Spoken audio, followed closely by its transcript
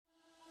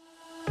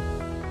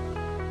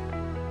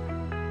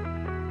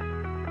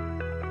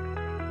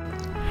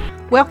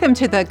Welcome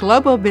to the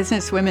Global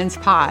Businesswomen's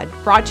Pod,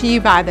 brought to you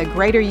by the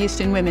Greater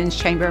Houston Women's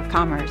Chamber of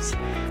Commerce.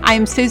 I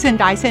am Susan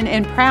Dyson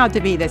and proud to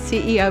be the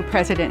CEO,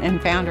 President,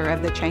 and founder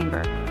of the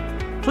Chamber.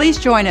 Please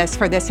join us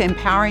for this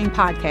empowering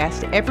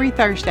podcast every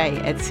Thursday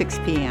at 6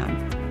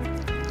 p.m.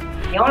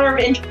 The honor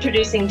of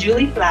introducing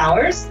Julie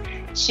Flowers.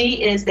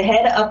 She is the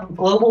head of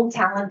global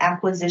talent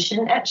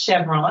acquisition at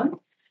Chevron.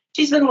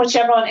 She's been with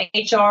Chevron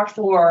HR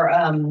for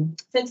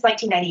since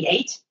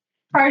 1998.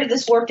 Prior to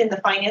this, worked in the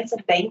finance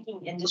and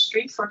banking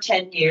industry for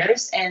 10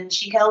 years, and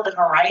she held a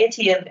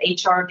variety of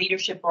HR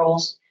leadership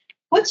roles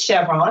with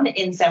Chevron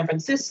in San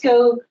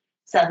Francisco,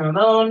 San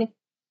Ramon,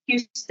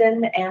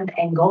 Houston, and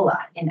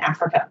Angola in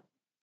Africa.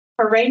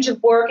 Her range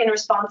of work and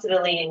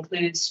responsibility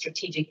includes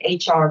strategic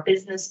HR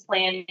business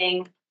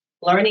planning,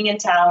 learning and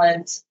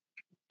talent,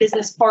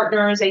 business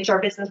partners, HR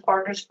business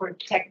partners for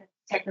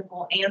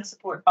technical and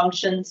support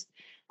functions,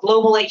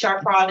 global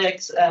HR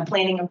products,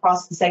 planning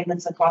across the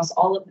segments across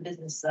all of the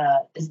businesses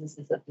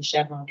of the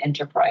Chevron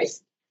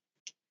enterprise.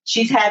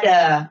 She's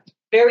had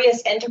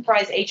various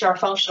enterprise HR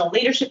functional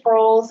leadership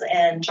roles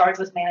and charged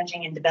with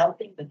managing and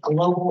developing the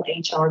global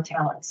HR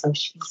talent. So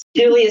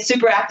Julie is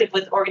super active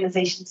with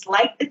organizations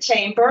like the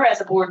Chamber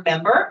as a board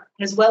member,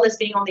 as well as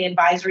being on the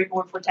advisory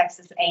board for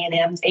Texas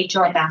A&M's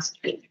HR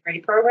Master's Degree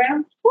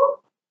Program.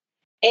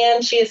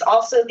 And she is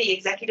also the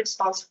executive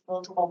sponsor for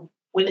multiple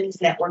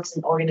women's networks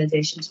and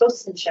organizations,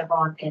 both in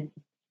Chevron and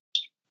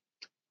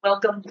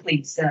welcome,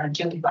 please,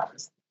 Julie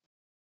Flowers.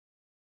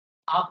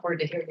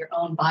 Awkward to hear your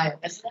own bio,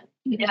 isn't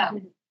it? Yeah.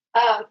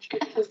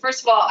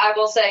 First of all, I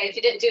will say, if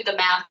you didn't do the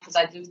math, because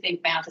I do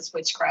think math is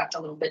witchcraft a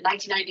little bit,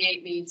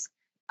 1998 means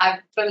I've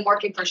been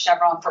working for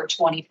Chevron for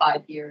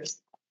 25 years.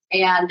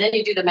 And then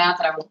you do the math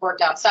that I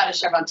worked outside of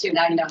Chevron too.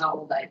 Now you know how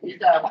old I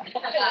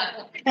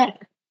am.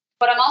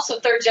 But I'm also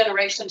third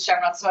generation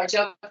Chevron, so I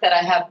joke that I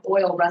have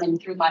oil running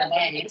through my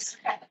veins.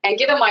 And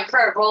given my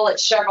current role at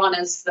Chevron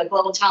as the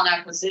Global Talent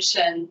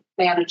Acquisition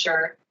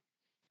Manager,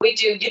 we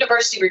do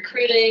university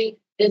recruiting,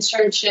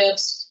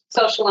 internships,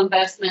 social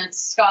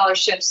investments,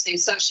 scholarships, the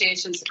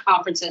associations, the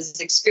conferences,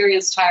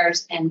 experience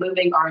hires, and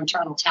moving our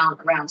internal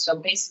talent around. So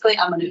basically,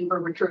 I'm an Uber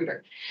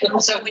recruiter.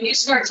 So when you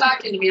start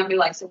talking to me, I'll be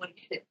like, so what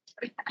do you do?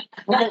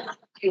 Do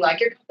you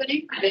like your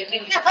company?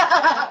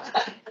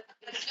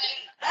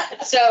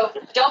 So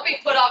don't be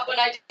put off when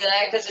I do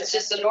that, because it's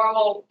just a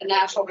normal,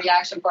 natural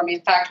reaction for me.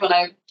 In fact, when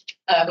I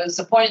was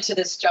appointed to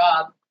this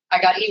job, I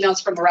got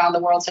emails from around the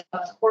world saying,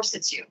 of course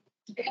it's you.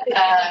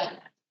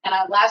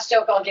 And last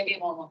joke I'll give you,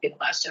 well, it won't be the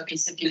last joke,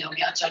 if you know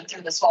me, I'll jump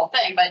through this whole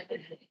thing. But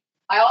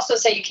I also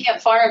say you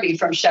can't fire me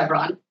from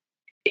Chevron,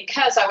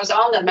 because I was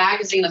on the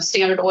magazine of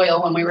Standard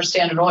Oil when we were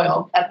Standard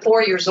Oil at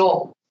 4 years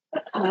old.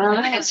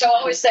 And so I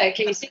always say,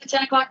 can you see the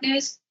 10 o'clock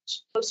news?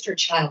 Poster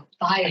child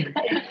fired.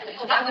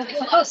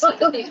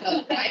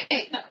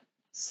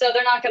 So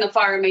they're not going to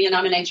fire me, and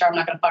I'm in HR. I'm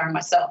not going to fire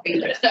myself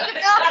either. So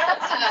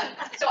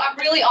I'm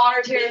really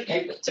honored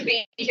to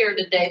be here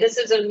today. This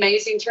is an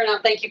amazing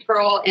turnout. Thank you,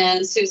 Pearl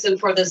and Susan,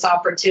 for this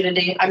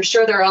opportunity. I'm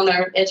sure they're on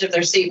the edge of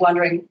their seat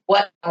wondering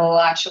what I'll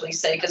actually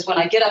say, because when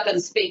I get up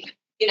and speak,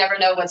 you never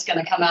know what's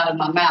going to come out of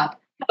my mouth.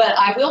 But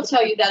I will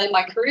tell you that in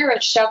my career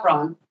at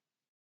Chevron,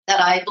 that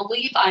I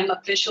believe I'm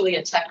officially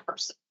a tech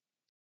person.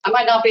 I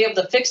might not be able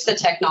to fix the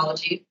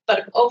technology,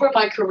 but over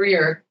my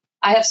career,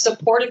 I have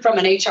supported from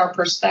an HR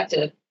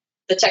perspective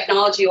the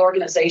technology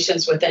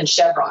organizations within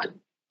Chevron.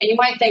 And you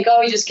might think,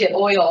 oh, you just get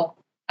oil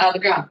out of the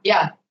ground.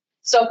 Yeah,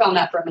 soak on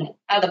that for a minute.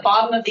 At the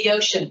bottom of the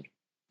ocean.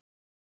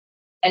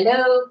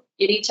 Hello,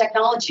 you need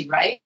technology,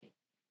 right?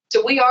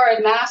 So we are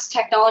a mass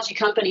technology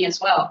company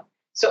as well.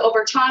 So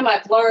over time,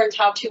 I've learned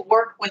how to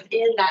work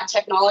within that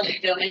technology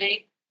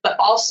domain, but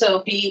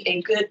also be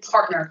a good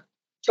partner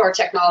to our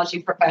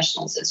technology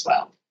professionals as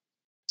well.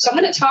 So I'm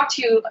going to talk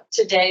to you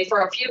today for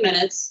a few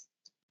minutes,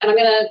 and I'm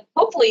going to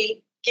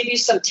hopefully give you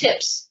some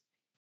tips.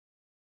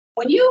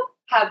 When you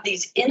have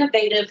these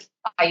innovative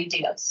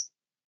ideas,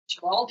 which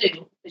you all do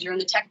because you're in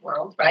the tech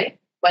world, right?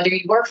 Whether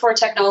you work for a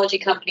technology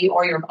company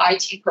or you're an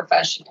IT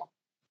professional,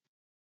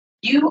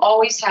 you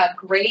always have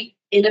great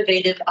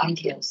innovative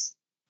ideas.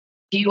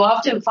 Do you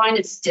often find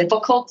it's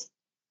difficult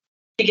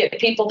to get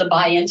people to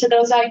buy into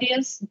those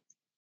ideas?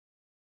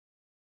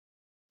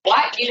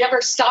 Why? You never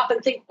stop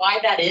and think why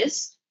that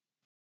is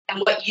and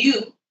what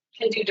you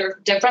can do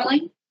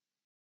differently?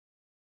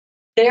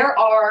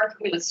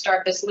 Let's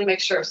start this. Let me make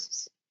sure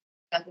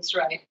I got this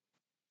right.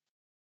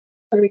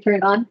 What do we turn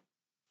it on?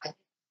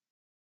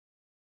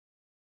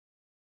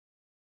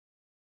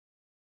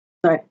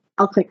 Sorry,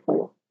 I'll click for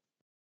you.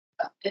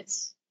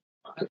 It's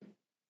on.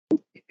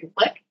 You can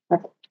click.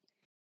 Okay.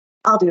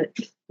 I'll do it.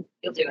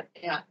 You'll do it.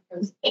 Yeah.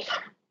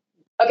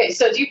 Okay,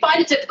 so do you find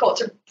it difficult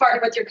to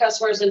partner with your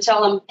customers and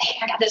tell them, hey,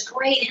 I got this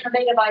great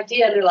innovative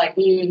idea? And they're like,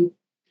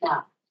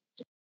 no.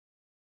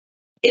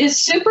 It is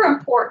super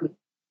important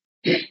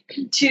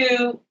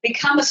to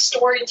become a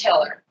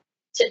storyteller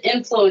to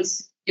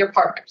influence your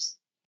partners.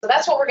 So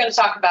that's what we're going to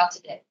talk about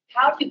today.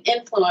 How do you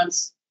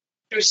influence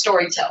through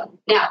storytelling?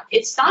 Now,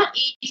 it's not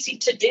easy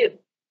to do.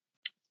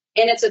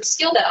 And it's a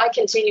skill that I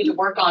continue to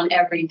work on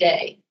every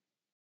day.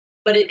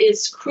 but it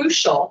is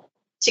crucial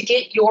to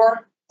get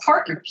your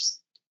partners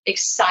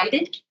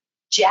excited,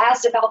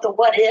 jazzed about the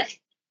what if,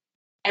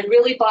 and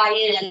really buy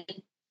in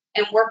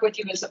and work with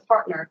you as a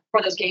partner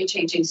for those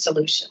game-changing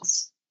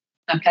solutions.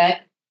 Okay?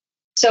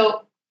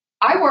 So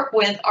I work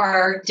with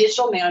our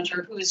digital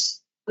manager, who's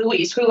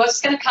Luis, who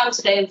was going to come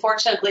today.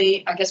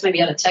 Unfortunately, I guess maybe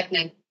had a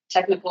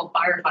technical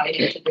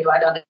firefighting to do. I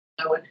don't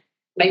know.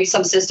 Maybe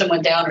some system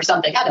went down or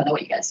something. I don't know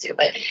what you guys do,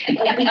 but he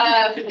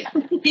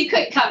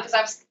couldn't come because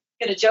I was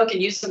going to joke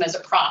and use him as a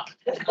prop.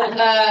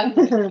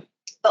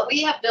 But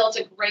we have built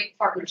a great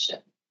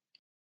partnership.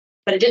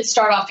 But it didn't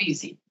start off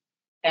easy.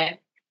 Okay.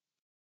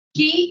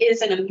 He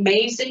is an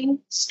amazing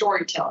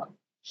storyteller.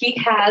 He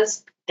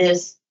has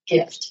this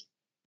gift.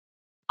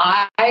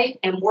 I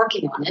am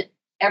working on it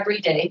every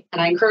day,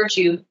 and I encourage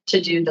you to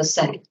do the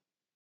same.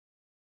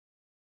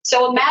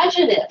 So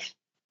imagine if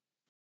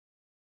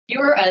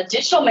you're a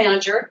digital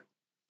manager,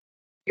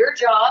 your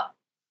job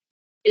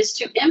is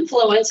to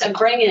influence and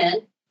bring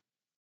in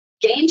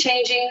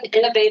game-changing,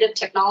 innovative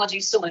technology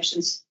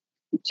solutions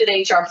to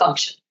the HR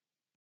function.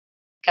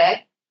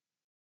 Okay?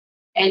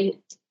 And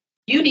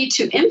you need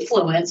to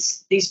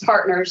influence these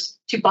partners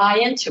to buy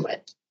into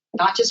it,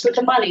 not just with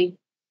the money,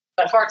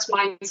 but hearts,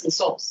 minds, and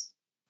souls.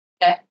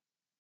 Okay?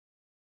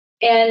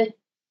 And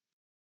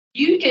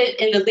you get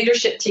in the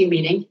leadership team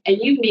meeting and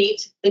you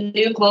meet the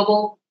new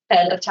global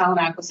head of talent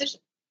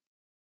acquisition.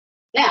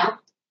 Now,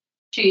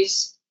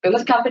 she's been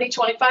with the company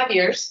 25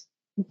 years.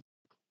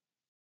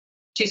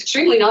 She's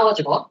extremely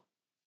knowledgeable.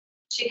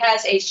 She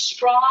has a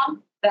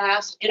strong,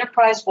 vast,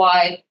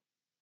 enterprise-wide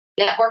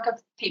network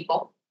of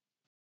people.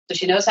 So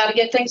she knows how to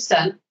get things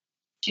done.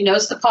 She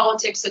knows the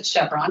politics at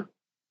Chevron.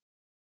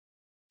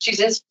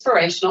 She's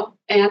inspirational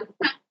and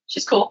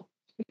she's cool.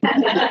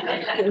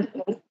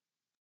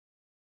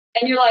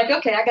 And you're like,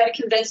 okay, I got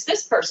to convince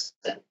this person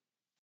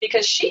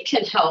because she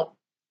can help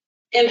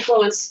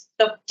influence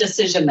the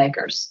decision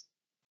makers.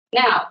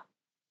 Now,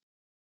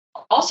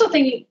 also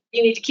thing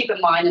you need to keep in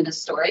mind in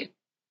this story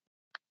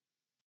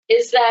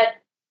is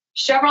that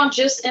Chevron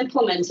just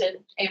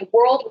implemented a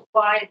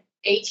worldwide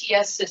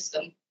ATS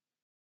system,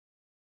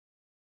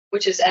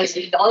 which is, as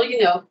all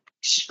you know,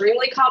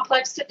 extremely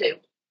complex to do,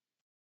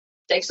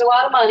 takes a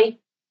lot of money,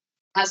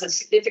 has a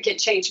significant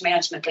change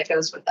management that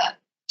goes with that.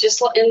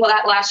 Just in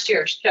that last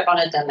year, Chevron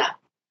had done that.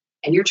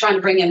 And you're trying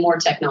to bring in more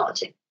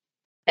technology.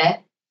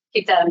 Okay?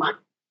 Keep that in mind.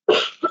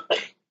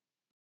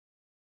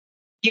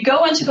 You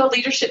go into a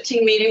leadership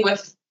team meeting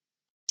with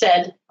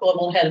said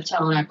global head of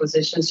talent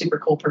acquisition, super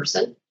cool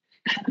person.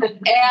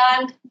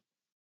 And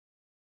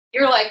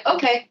you're like,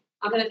 okay,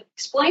 I'm going to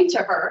explain to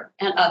her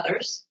and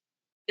others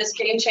this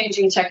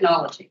game-changing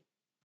technology.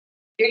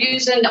 You're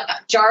using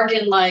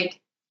jargon like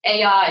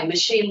AI,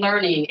 machine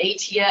learning,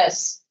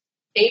 ATS,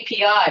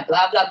 API,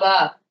 blah, blah,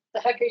 blah. The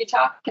heck are you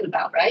talking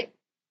about, right?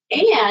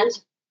 And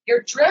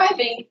you're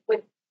driving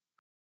with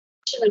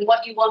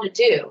what you want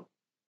to do.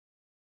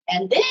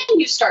 And then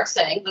you start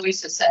saying,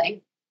 Luis is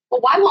saying, well,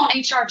 why won't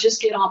HR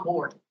just get on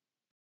board?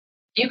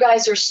 You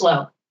guys are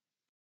slow.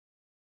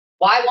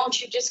 Why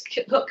won't you just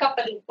hook up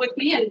with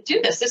me and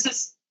do this?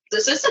 This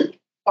isn't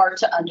hard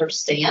to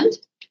understand.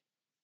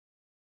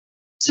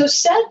 So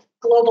said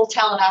global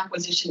talent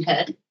acquisition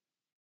head,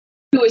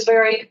 who is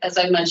very, as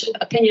I mentioned,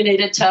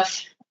 opinionated,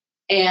 tough,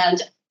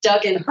 and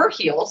dug in her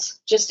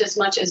heels just as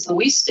much as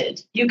Luis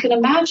did. You can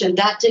imagine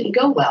that didn't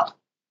go well.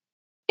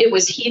 It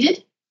was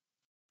heated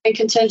and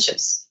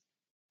contentious.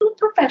 In a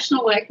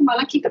professional way. Come on,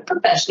 I keep it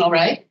professional,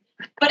 right?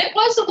 But it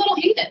was a little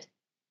heated.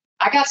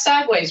 I got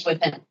sideways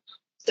with him.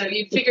 So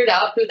you figured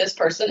out who this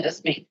person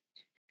is, me.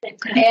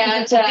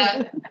 And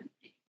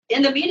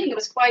in the meeting, it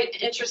was quite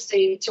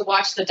interesting to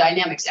watch the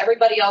dynamics.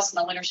 Everybody else in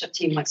the leadership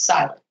team went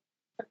silent.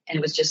 And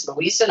it was just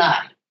Luis and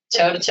I,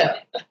 toe to toe.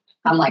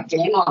 I'm like,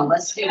 game on,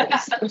 let's do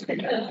this.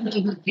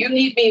 You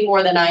need me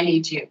more than I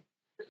need you,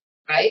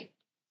 right?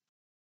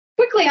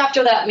 Quickly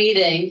after that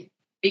meeting,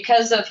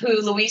 because of who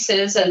Luis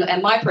is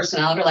and my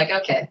personality, we're like,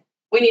 okay,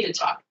 we need to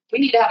talk. We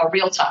need to have a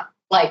real talk.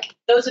 Like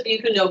those of you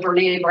who know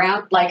Brene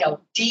Brown, like a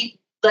deep,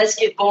 let's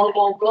get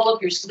vulnerable, roll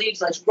up your sleeves,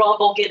 let's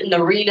rumble, get in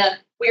the arena.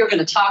 We are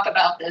going to talk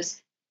about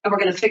this and we're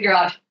going to figure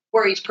out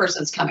where each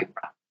person's coming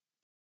from.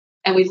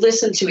 And we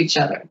listened to each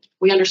other.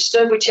 We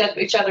understood which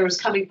each other was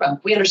coming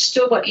from. We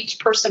understood what each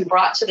person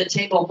brought to the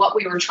table, what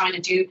we were trying to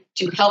do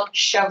to help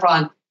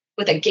Chevron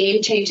with a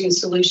game-changing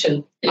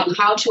solution on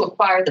how to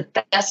acquire the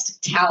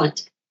best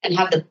talent and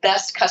have the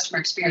best customer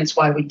experience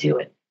while we do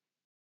it.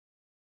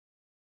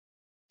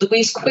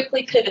 Luis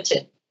quickly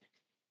pivoted.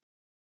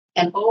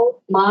 And oh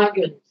my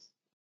goodness,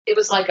 it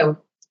was like a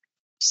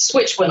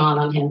switch went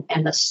on him.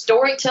 And the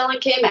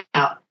storytelling came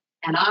out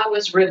and I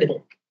was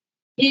riveted.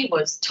 He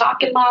was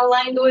talking my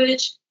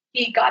language.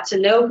 He got to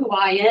know who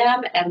I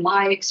am and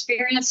my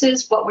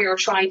experiences, what we were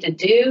trying to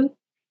do.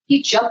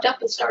 He jumped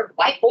up and started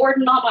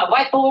whiteboarding on my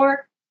whiteboard,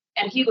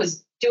 and he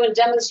was doing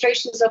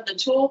demonstrations of the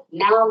tool.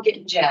 Now I'm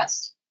getting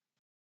jazzed.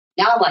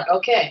 Now I'm like,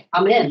 okay,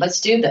 I'm in.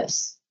 Let's do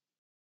this.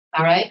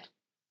 All right.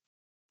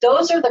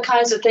 those are the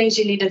kinds of things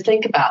you need to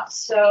think about.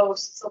 So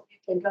you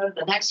can go to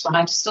the next one.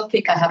 I still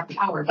think I have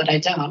power, but I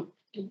don't.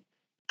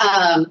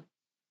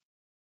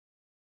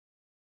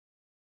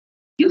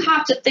 You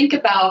have to think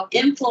about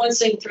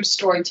influencing through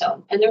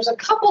storytelling. And there's a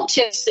couple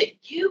tips that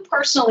you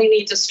personally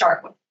need to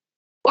start with.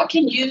 What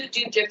can you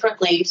do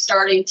differently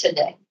starting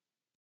today?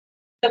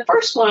 The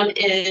first one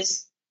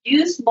is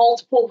use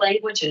multiple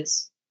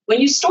languages when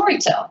you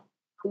storytell.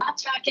 I'm not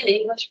talking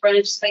English,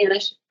 French,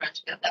 Spanish.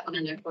 French, got that one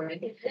in there for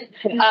you.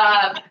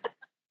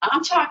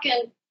 I'm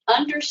talking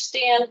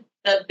understand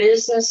the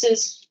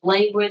business's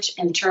language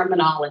and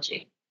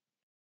terminology.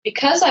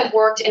 Because I've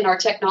worked in our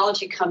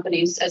technology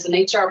companies as an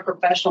HR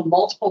professional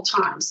multiple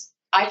times,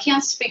 I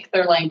can't speak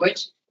their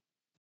language,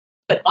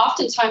 but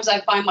oftentimes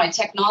I find my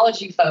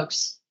technology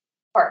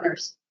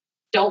partners,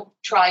 don't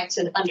try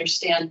to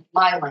understand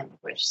my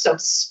language. So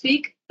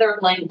speak their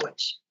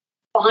language,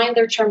 find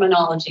their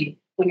terminology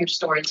when you're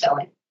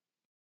storytelling.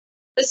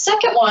 The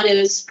second one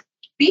is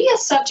be a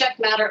subject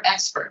matter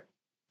expert.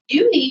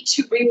 You need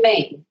to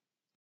remain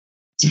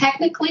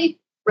technically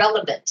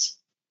relevant.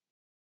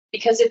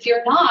 Because if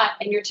you're not,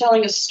 and you're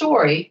telling a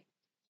story,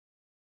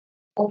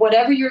 or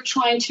whatever you're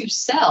trying to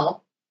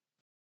sell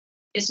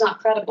is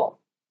not credible,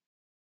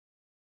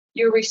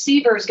 your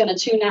receiver is going to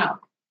tune out.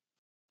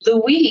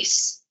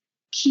 Luis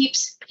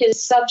keeps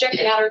his subject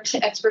matter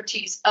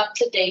expertise up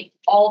to date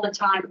all the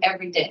time,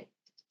 every day.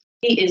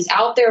 He is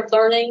out there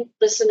learning,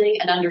 listening,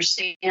 and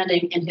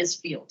understanding in his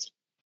field,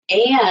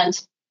 and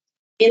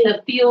in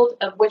the field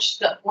of which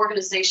the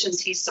organizations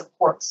he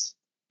supports.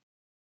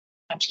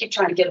 I keep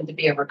trying to get him to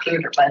be a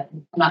recruiter, but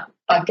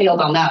I failed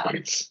on that one.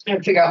 I'm going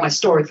to figure out my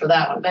story for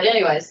that one. But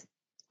anyways,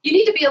 you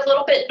need to be a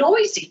little bit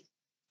noisy.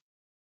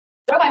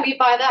 What do I mean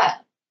by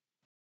that?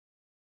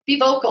 Be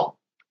vocal,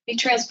 be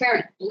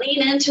transparent,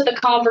 lean into the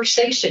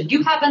conversation.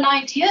 You have an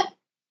idea,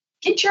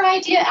 get your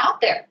idea out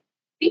there.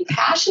 Be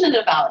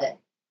passionate about it.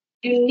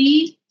 You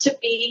need to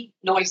be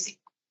noisy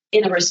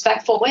in a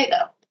respectful way,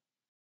 though.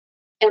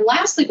 And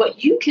lastly,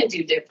 what you can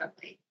do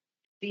differently,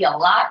 be a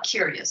lot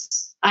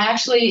curious. I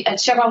actually,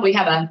 at Chevron, we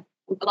have a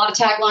lot of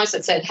taglines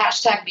that said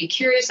hashtag be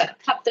curious, a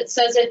cup that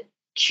says it.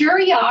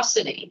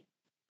 Curiosity,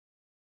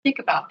 think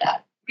about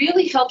that,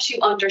 really helps you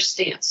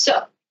understand.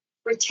 So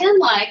pretend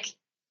like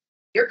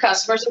your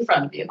customer's in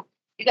front of you.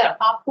 You got a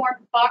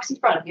popcorn box in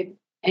front of you,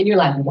 and you're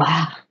like,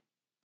 wow,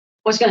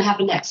 what's going to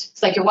happen next?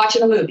 It's like you're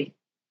watching a movie.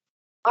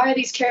 Why are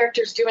these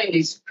characters doing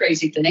these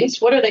crazy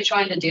things? What are they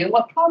trying to do?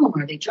 What problem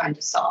are they trying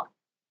to solve?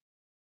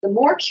 The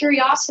more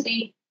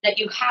curiosity that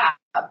you have,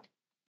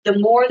 the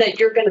more that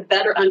you're going to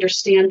better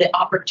understand the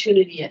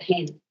opportunity at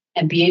hand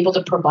and be able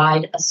to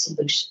provide a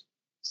solution.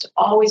 So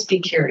always be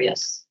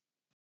curious.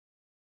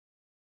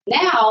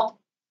 Now,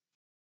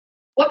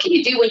 what can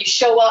you do when you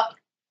show up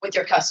with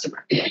your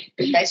customer?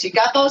 Okay, so you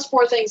got those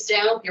 4 things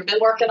down. You've been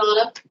working on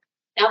them.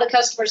 Now the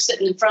customer's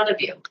sitting in front of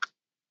you.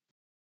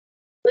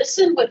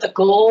 Listen with the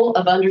goal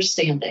of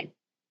understanding.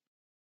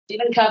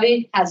 Stephen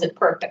Covey has it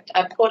perfect.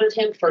 I've quoted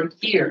him for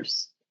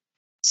years.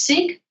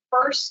 Seek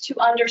first to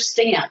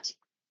understand,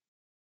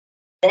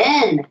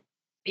 then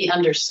be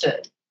understood.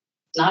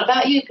 It's not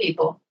about you,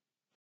 people.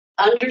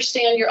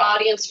 Understand your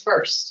audience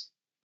first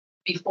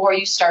before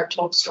you start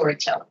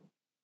storytelling.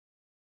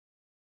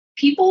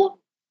 People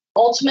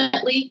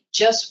ultimately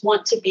just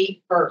want to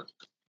be heard.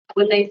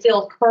 When they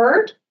feel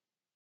heard,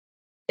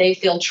 they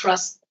feel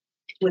trust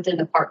within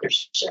the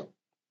partnership.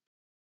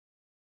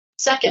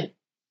 Second,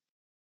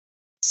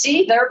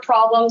 see their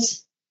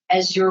problems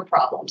as your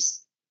problems.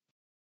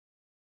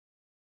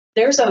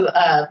 There's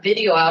a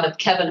video out of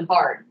Kevin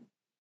Hart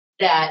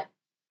that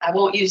I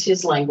won't use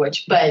his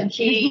language, but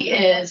he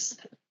is,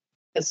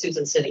 because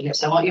Susan's sitting here,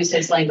 so I won't use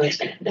his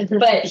language.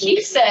 But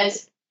he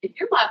says, if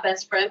you're my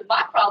best friend,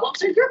 my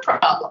problems are your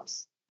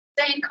problems.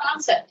 Same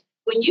concept.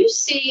 When you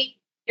see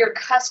your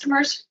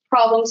customers'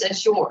 problems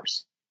as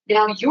yours,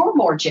 now you're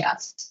more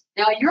jazzed.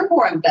 Now you're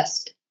more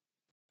invested.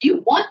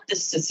 You want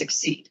this to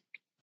succeed.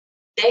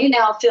 They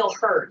now feel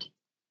heard,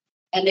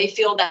 and they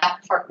feel that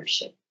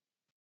partnership.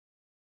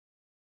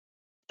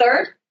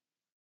 Third,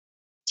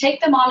 take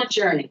them on a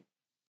journey.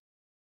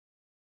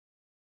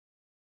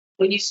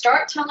 When you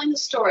start telling the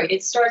story,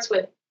 it starts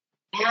with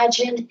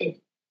imagine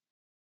it.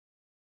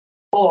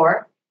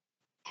 Or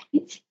have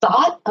you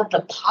thought of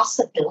the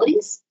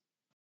possibilities?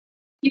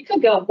 You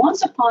could go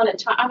once upon a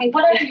time,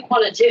 whatever you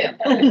want to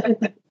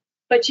do.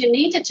 But you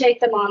need to take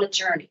them on a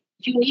journey.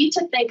 You need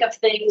to think of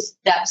things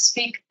that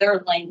speak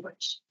their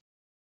language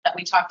that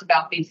we talked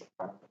about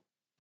before.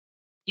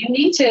 You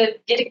need to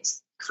get it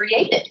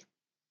created.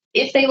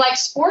 If they like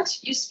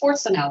sports, use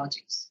sports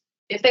analogies.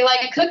 If they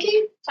like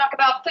cooking, talk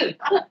about food.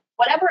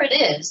 Whatever it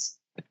is,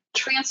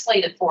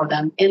 translate it for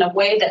them in a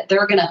way that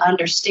they're going to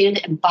understand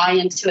it and buy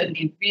into it and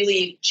be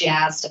really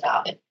jazzed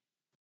about it.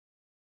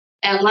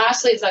 And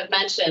lastly, as I've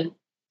mentioned,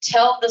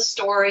 tell the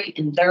story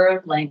in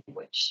their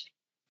language.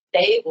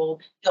 They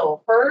will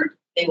feel heard.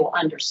 They will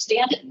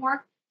understand it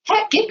more.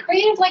 Heck, get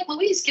creative like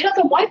Luis. Get up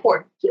the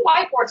whiteboard. He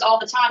whiteboards all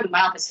the time in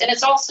my office. And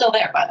it's all still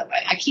there, by the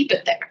way. I keep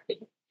it there.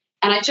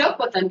 And I joke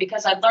with him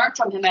because I learn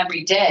from him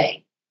every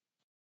day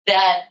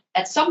that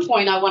at some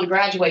point I want to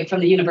graduate from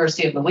the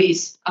University of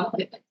Louise. I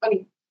want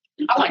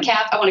a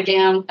cap, I want a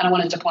gown, and I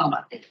want a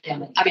diploma.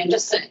 Damn it. I mean,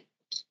 just saying.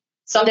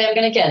 Someday I'm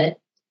going to get it.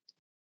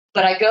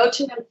 But I go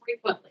to him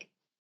frequently.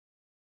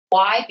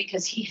 Why?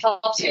 Because he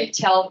helps me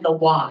tell the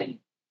why.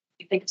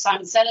 You think of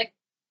Simon Sinek,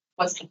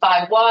 what's the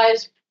 5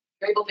 whys?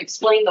 You're able to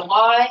explain the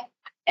why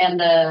and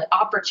the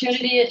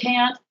opportunity at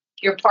hand.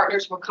 Your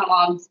partners will come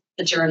on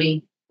the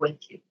journey with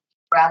you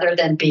rather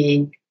than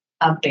being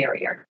a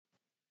barrier.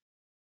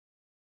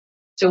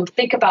 So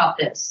think about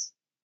this.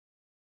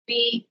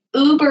 Be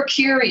uber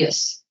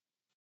curious.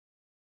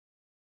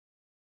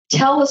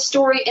 Tell a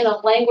story in a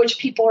language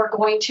people are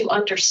going to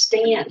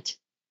understand.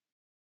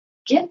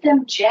 Get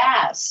them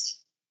jazzed.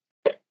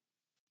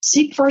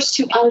 Seek first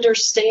to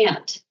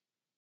understand.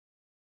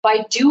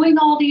 By doing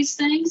all these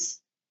things,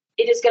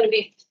 it is going to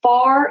be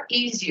far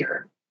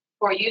easier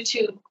for you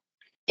to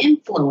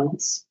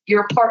influence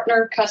your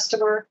partner,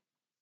 customer,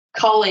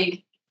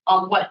 colleague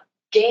on what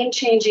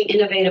game-changing,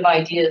 innovative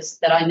ideas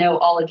that I know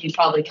all of you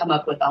probably come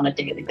up with on a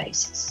daily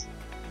basis.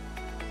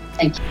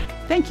 Thank you.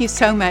 Thank you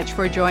so much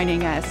for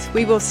joining us.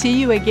 We will see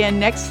you again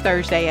next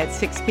Thursday at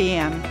 6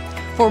 p.m.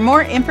 For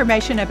more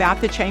information about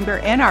the Chamber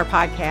and our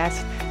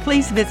podcast,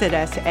 please visit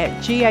us at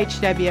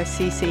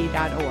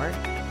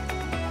GHWCC.org.